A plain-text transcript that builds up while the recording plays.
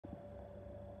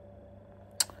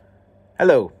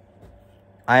Hello,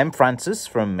 I am Francis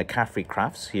from McCaffrey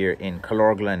Crafts here in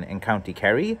Killorglin in County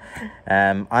Kerry.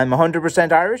 I'm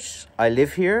 100% Irish. I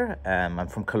live here. I'm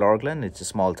from Killorglin. It's a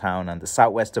small town on the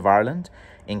southwest of Ireland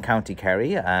in County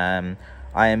Kerry. I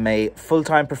am a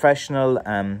full-time professional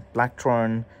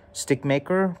blackthorn stick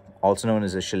maker, also known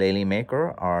as a shillelagh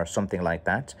maker or something like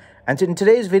that. And in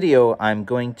today's video, I'm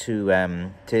going to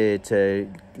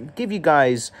give you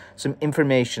guys some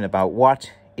information about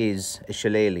what is a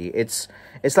shillelagh. It's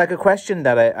like a question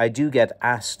that I do get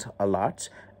asked a lot,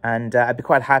 and I'd be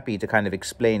quite happy to kind of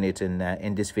explain it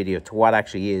in this video to what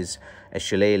actually is a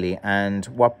shillelagh, and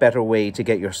what better way to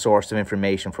get your source of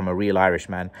information from a real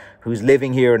Irishman who's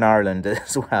living here in Ireland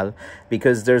as well,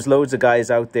 because there's loads of guys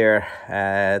out there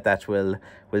that will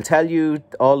tell you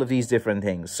all of these different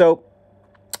things. So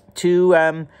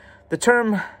the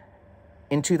term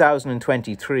in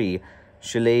 2023,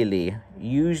 shillelagh,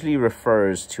 usually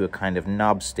refers to a kind of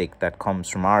knob stick that comes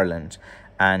from Ireland,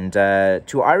 and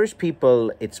to Irish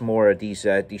people it's more these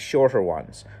shorter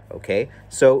ones. Okay,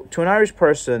 so to an Irish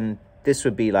person this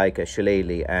would be like a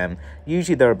shillelagh.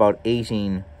 Usually they're about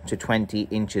 18 to 20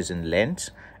 inches in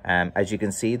length. As you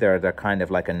can see, they're kind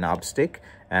of like a knob stick.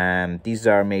 These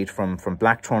are made from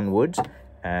blackthorn wood.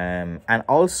 And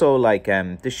also, like,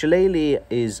 the shillelagh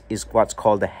is what's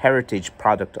called the heritage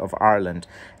product of Ireland.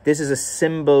 This is a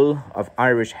symbol of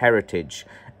Irish heritage,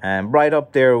 right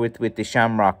up there with the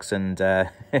shamrocks and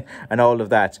and all of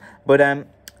that. But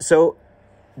so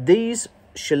these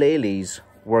shillelaghs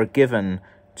were given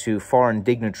to foreign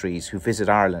dignitaries who visit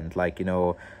Ireland, like, you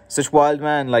know, such wild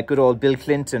man like good old Bill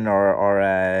Clinton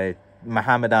or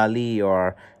Muhammad Ali,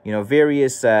 or, you know,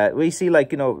 various we see,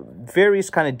 like, you know,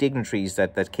 various kind of dignitaries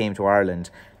that came to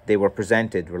Ireland. They were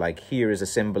presented, were like, here is a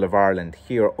symbol of Ireland,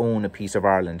 here, own a piece of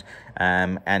Ireland,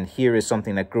 and here is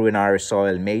something that grew in Irish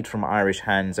soil, made from Irish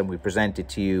hands, and we present it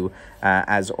to you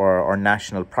as our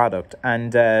national product.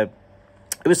 And it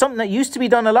was something that used to be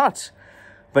done a lot,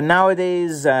 but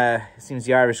nowadays it seems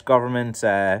the Irish government,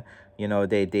 you know,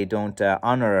 they don't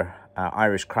honour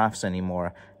Irish crafts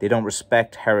anymore. They don't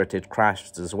respect heritage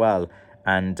crafts as well.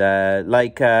 And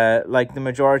like the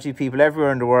majority of people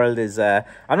everywhere in the world is, I'm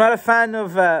not a fan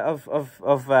of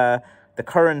the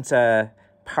current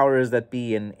powers that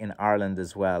be in Ireland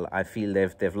as well. I feel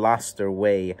they've lost their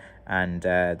way, and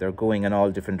they're going in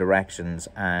all different directions,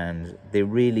 and they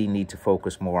really need to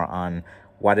focus more on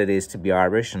what it is to be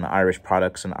Irish, and Irish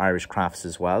products and Irish crafts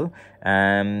as well.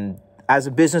 As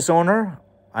a business owner,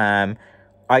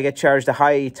 I get charged a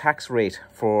high tax rate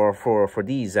for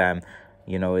these.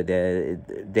 You know,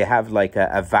 they have like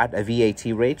a VAT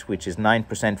rate, which is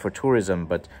 9% for tourism,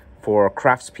 but for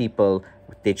craftspeople,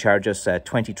 they charge us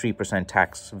 23%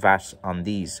 tax VAT on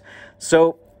these.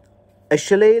 So a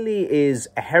shillelagh is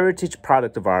a heritage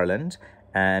product of Ireland,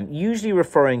 usually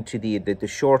referring to the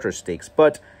shorter sticks,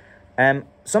 but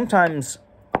sometimes,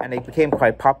 and it became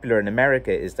quite popular in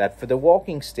America, is that for the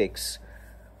walking sticks,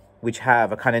 which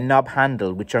have a kind of knob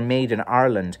handle, which are made in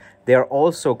Ireland, they are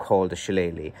also called a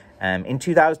shillelagh. In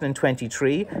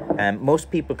 2023, most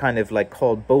people kind of like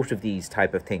call both of these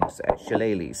type of things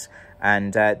shillelaghs.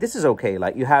 And this is okay.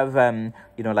 Like, you have,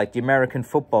 you know, like the American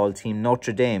football team,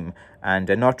 Notre Dame. And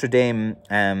Notre Dame,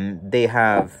 they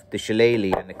have the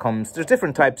shillelagh, and it comes, there's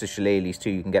different types of shillelaghs too.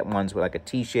 You can get ones with like a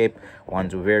T-shape,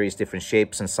 ones with various different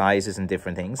shapes and sizes and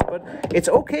different things. But it's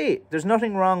okay. There's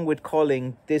nothing wrong with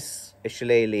calling this a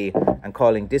shillelagh and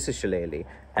calling this a shillelagh.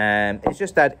 It's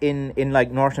just that in like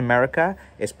North America,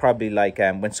 it's probably like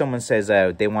when someone says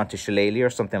they want a shillelagh or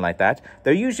something like that,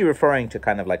 they're usually referring to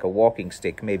kind of like a walking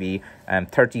stick, maybe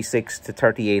 36 to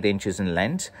 38 inches in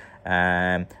length.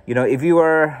 You know, if you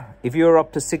were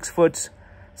up to 6 foot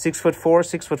 4,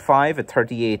 6 foot 5, a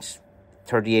 38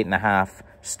 and a half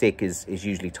stick is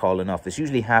usually tall enough. It's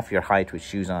usually half your height with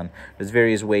shoes on. There's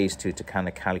various ways to kind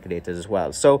of calculate it as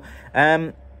well. So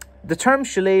the term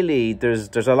shillelagh,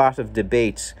 there's a lot of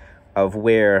debate of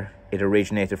where it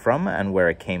originated from and where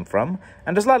it came from,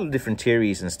 and there's a lot of different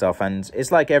theories and stuff, and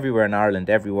it's like everywhere in Ireland,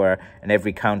 everywhere and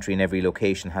every country and every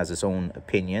location has its own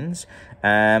opinions.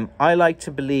 I like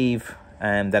to believe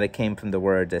that it came from the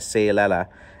word shillelagh,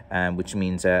 which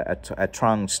means a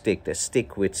tronged stick, a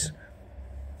stick with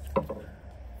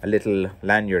a little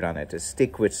lanyard on it, a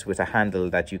stick with a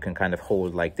handle that you can kind of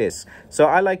hold like this. So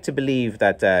I like to believe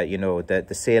that, you know, the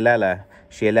shillelagh,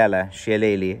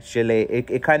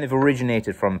 it kind of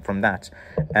originated from that.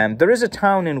 There is a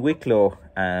town in Wicklow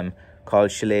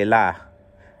called Shillelagh,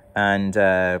 and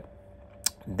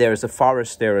there's a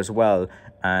forest there as well,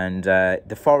 and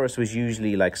the forest was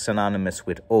usually like synonymous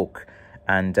with oak.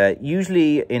 And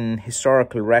usually in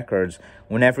historical records,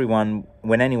 when anyone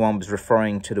was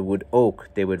referring to the wood oak,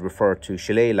 they would refer to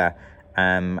shillelagh,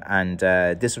 and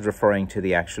this was referring to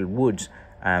the actual wood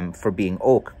for being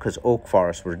oak, because oak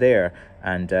forests were there.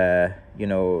 And you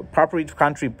know, properly to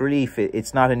contrary belief,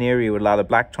 it's not an area with a lot of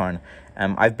blackthorn.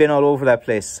 I've been all over that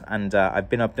place, and I've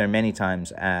been up there many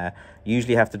times.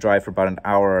 Usually have to drive for about an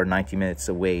hour or 90 minutes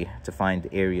away to find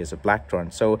areas of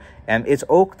blackthorn. So it's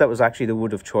oak that was actually the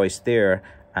wood of choice there,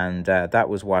 and that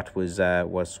was what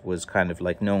was kind of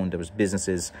like known. There was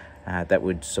businesses that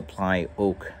would supply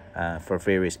oak for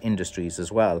various industries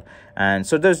as well. And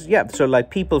so there's, yeah, so like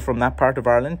people from that part of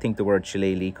Ireland think the word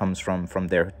shillelagh comes from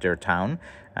their town,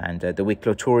 and the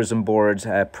Wicklow Tourism Board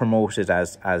promote it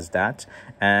as that.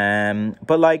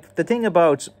 But like the thing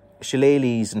about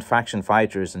shillelaghs and faction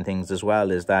fighters and things as well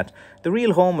is that the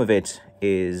real home of it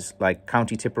is like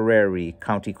County Tipperary,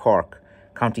 County Cork,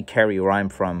 County Kerry, where I'm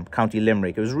from, County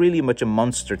Limerick. It was really much a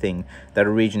Munster thing that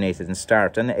originated and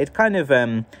started, and it kind of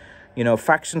you know,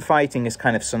 faction fighting is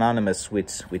kind of synonymous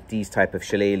with these type of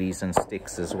shillelaghs and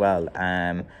sticks as well,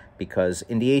 because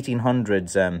in the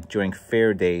 1800s, during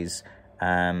fair days,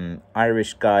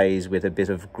 Irish guys with a bit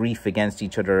of grief against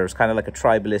each other, it was kind of like a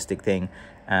tribalistic thing.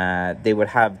 They would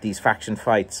have these faction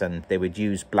fights, and they would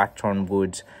use blackthorn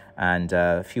wood and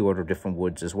a few other different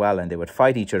woods as well, and they would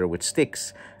fight each other with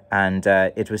sticks. And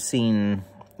it was seen,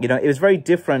 you know, it was very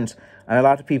different, and a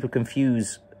lot of people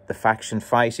confuse the faction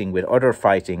fighting with other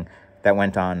fighting that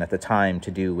went on at the time, to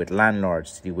do with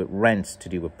landlords, to do with rents, to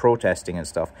do with protesting and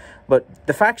stuff. But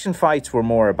the faction fights were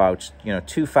more about, you know,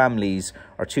 two families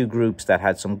or two groups that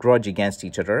had some grudge against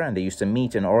each other, and they used to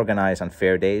meet and organise on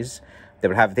fair days. They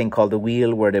would have a thing called the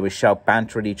wheel, where they would shout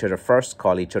banter at each other first,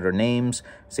 call each other names,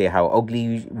 say how ugly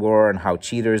you were and how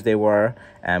cheaters they were.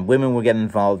 And women would get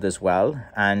involved as well.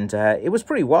 And it was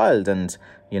pretty wild, and,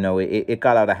 you know, it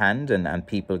got out of hand, and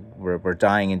people were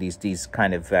dying in these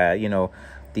kind of, you know,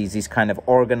 these kind of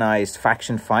organised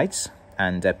faction fights.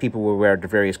 And people would wear the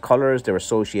various colours. They were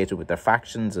associated with their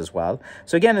factions as well.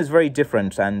 So again, it's very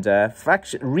different. And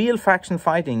real faction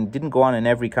fighting didn't go on in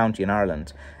every county in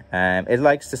Ireland. It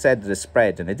likes to say that it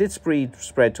spread, and it did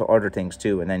spread to other things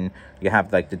too. And then you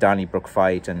have like the Donnybrook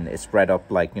fight, and it spread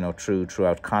up, like, you know,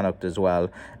 throughout Connacht as well.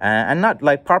 And not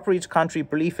like properly to contrary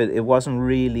belief, it wasn't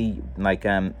really like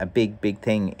a big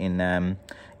thing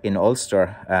in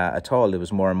Ulster at all. It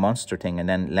was more a Munster thing, and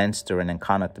then Leinster, and then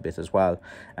Connacht a bit as well.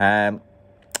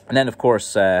 And then, of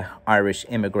course, Irish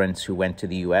immigrants who went to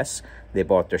the US, they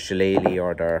brought their shillelagh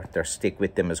or their stick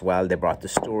with them as well. They brought the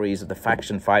stories of the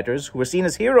faction fighters who were seen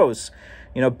as heroes.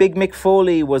 You know, Big Mick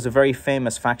Foley was a very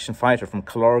famous faction fighter from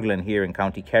Killorglin here in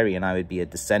County Kerry, and I would be a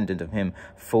descendant of him,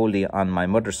 Foley, on my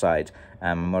mother's side.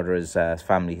 My mother's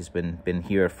family has been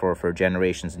here for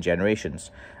generations and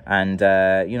generations. And,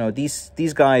 you know,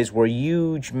 these guys were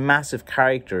huge, massive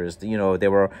characters. You know, they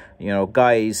were, you know,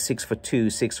 guys 6'2",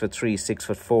 6'3",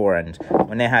 6'4", and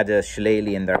when they had a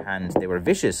shillelagh in their hand, they were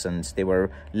vicious, and they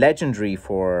were legendary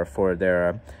for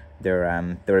their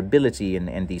ability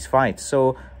in these fights.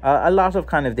 So a lot of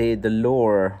kind of the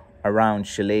lore around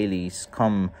shillelaghs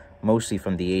come mostly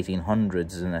from the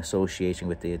 1800s and associating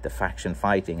with the faction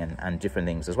fighting and different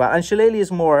things as well. And shillelagh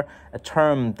is more a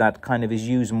term that kind of is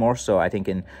used more so, I think,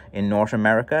 in North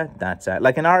America. That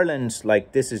like in Ireland,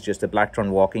 like this is just a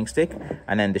blackthorn walking stick,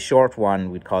 and then the short one,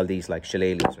 we'd call these like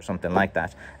shillelaghs or something like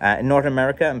that. In North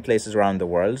America and places around the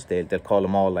world, they'll call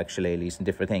them all like shillelaghs and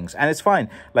different things. And it's fine.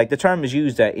 Like the term is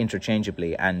used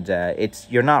interchangeably, and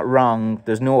you're not wrong.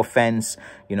 There's no offense.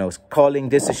 You know, calling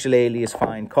this a shillelagh is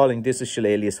fine. Calling this a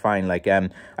shillelagh is fine. Like,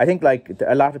 I think like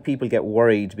a lot of people get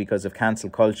worried because of cancel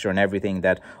culture and everything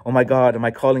that, oh my God, am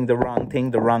I calling the wrong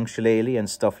thing, the wrong shillelagh and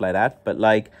stuff like that? But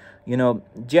like, you know,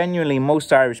 genuinely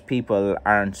most Irish people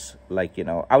aren't like, you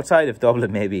know, outside of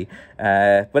Dublin maybe,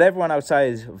 but everyone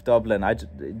outside of Dublin,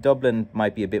 Dublin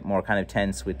might be a bit more kind of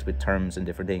tense with terms and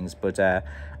different things, but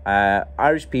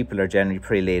Irish people are generally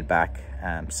pretty laid back.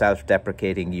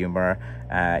 Self-deprecating humor,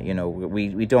 you know,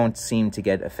 we don't seem to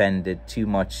get offended too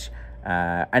much,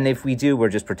 and if we do, we're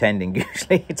just pretending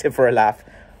usually for a laugh.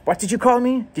 What did you call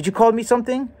me? Did you call me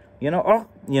something? You know, oh,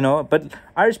 you know, but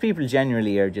Irish people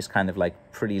generally are just kind of like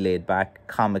pretty laid back,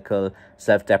 comical,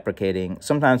 self-deprecating.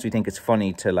 Sometimes we think it's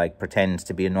funny to like pretend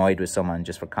to be annoyed with someone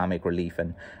just for comic relief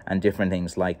and different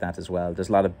things like that as well. There's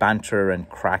a lot of banter and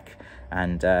crack,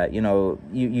 and you know,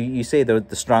 you say the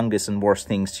strongest and worst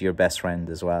things to your best friend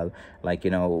as well. Like,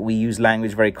 you know, we use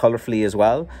language very colourfully as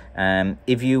well.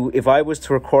 If I was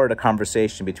to record a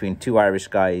conversation between two Irish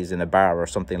guys in a bar or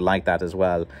something like that as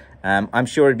well, I'm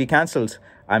sure it'd be cancelled.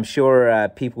 I'm sure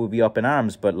people will be up in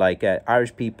arms, but like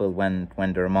Irish people, when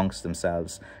they're amongst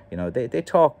themselves, you know, they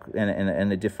talk in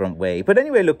a different way. But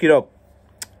anyway, look it up.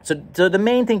 So the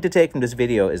main thing to take from this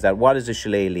video is that what is a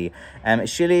shillelagh? A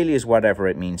shillelagh is whatever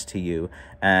it means to you.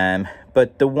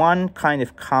 But the one kind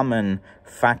of common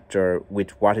factor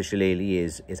with what a shillelagh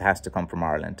is, it has to come from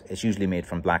Ireland. It's usually made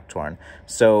from blackthorn.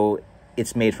 So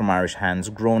it's made from Irish hands,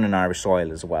 grown in Irish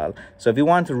soil as well. So if you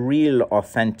want a real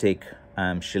authentic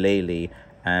shillelagh,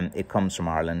 it comes from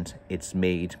Ireland. It's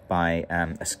made by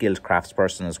a skilled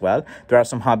craftsperson as well. There are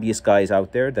some hobbyist guys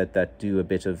out there that do a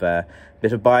bit of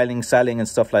biling, selling and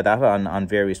stuff like that on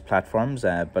various platforms.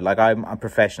 But like I'm a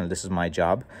professional. This is my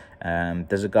job.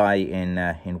 There's a guy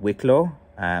in Wicklow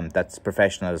that's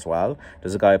professional as well.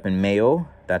 There's a guy up in Mayo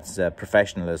that's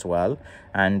professional as well.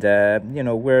 And you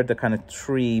know, we're the kind of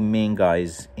three main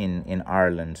guys in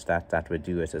Ireland that would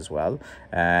do it as well.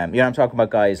 You know, I'm talking about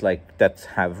guys like that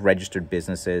have registered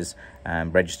businesses,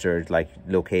 registered like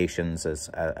locations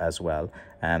as well.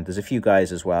 There's a few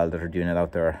guys as well that are doing it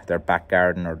out their back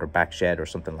garden or their back shed or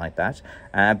something like that.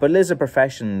 But it is a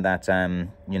profession that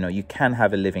you know, you can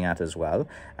have a living at as well.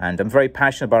 And I'm very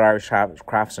passionate about Irish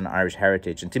crafts and Irish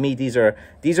heritage. And to me, these are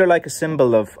like a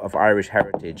symbol of Irish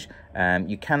heritage.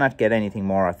 You cannot get anything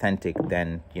more authentic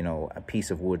than, you know, a piece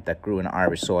of wood that grew in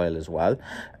Irish soil as well.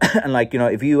 And like, you know,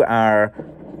 if you have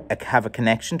a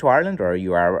connection to Ireland, or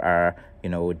you are you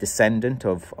know, a descendant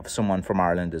of someone from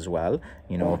Ireland as well,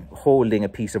 you know, holding a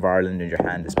piece of Ireland in your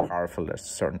hand is powerful. There's a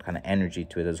certain kind of energy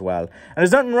to it as well. And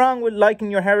there's nothing wrong with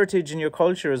liking your heritage and your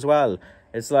culture as well.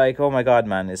 It's like, oh my God,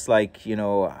 man, it's like, you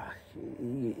know,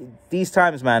 these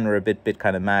times, man, are a bit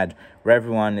kind of mad, where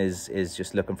everyone is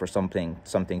just looking for something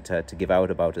to give out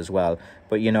about as well.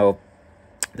 But, you know,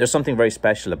 there's something very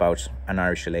special about an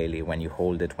Irish shillelagh. When you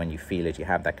hold it, when you feel it, you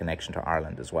have that connection to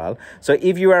Ireland as well. So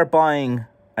if you are buying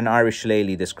an Irish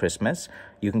shillelagh this Christmas,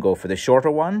 you can go for the shorter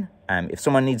one. If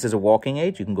someone needs as a walking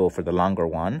aid, you can go for the longer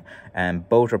one.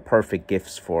 Both are perfect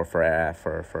gifts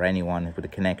for anyone with a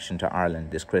connection to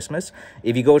Ireland this Christmas.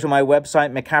 If you go to my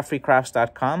website,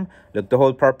 McCaffreycrafts.com, look, the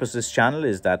whole purpose of this channel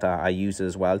is that I use it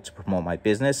as well to promote my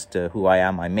business, to who I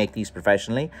am. I make these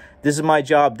professionally. This is my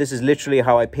job. This is literally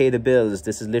how I pay the bills.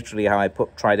 This is literally how I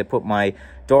try to put my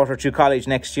daughter through college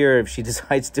next year if she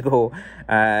decides to go.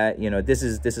 You know, this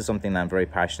is something that I'm very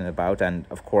passionate about, and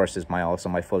of course is also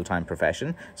my full-time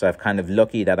profession. So I've kind of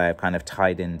lucky that I've kind of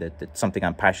tied in that something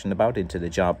I'm passionate about into the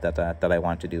job that I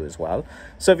want to do as well.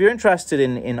 So if you're interested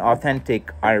in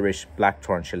authentic Irish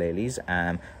blackthorn shillelaghs,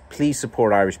 please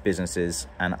support Irish businesses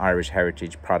and Irish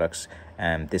heritage products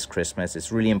this Christmas.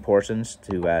 It's really important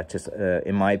to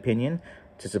in my opinion,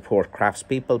 to support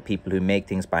craftspeople, people who make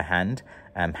things by hand,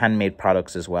 handmade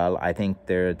products as well. I think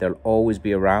they'll always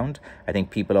be around. I think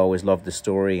people always love the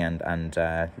story and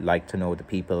like to know the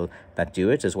people that do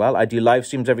it as well. I do live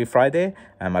streams every Friday.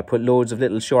 I put loads of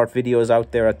little short videos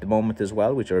out there at the moment as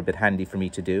well, which are a bit handy for me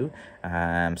to do.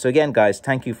 So again, guys,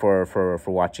 thank you for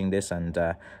watching this, and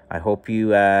I hope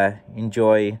you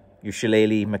enjoy your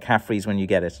shillelagh McCaffreys when you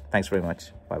get it. Thanks very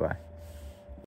much. Bye bye.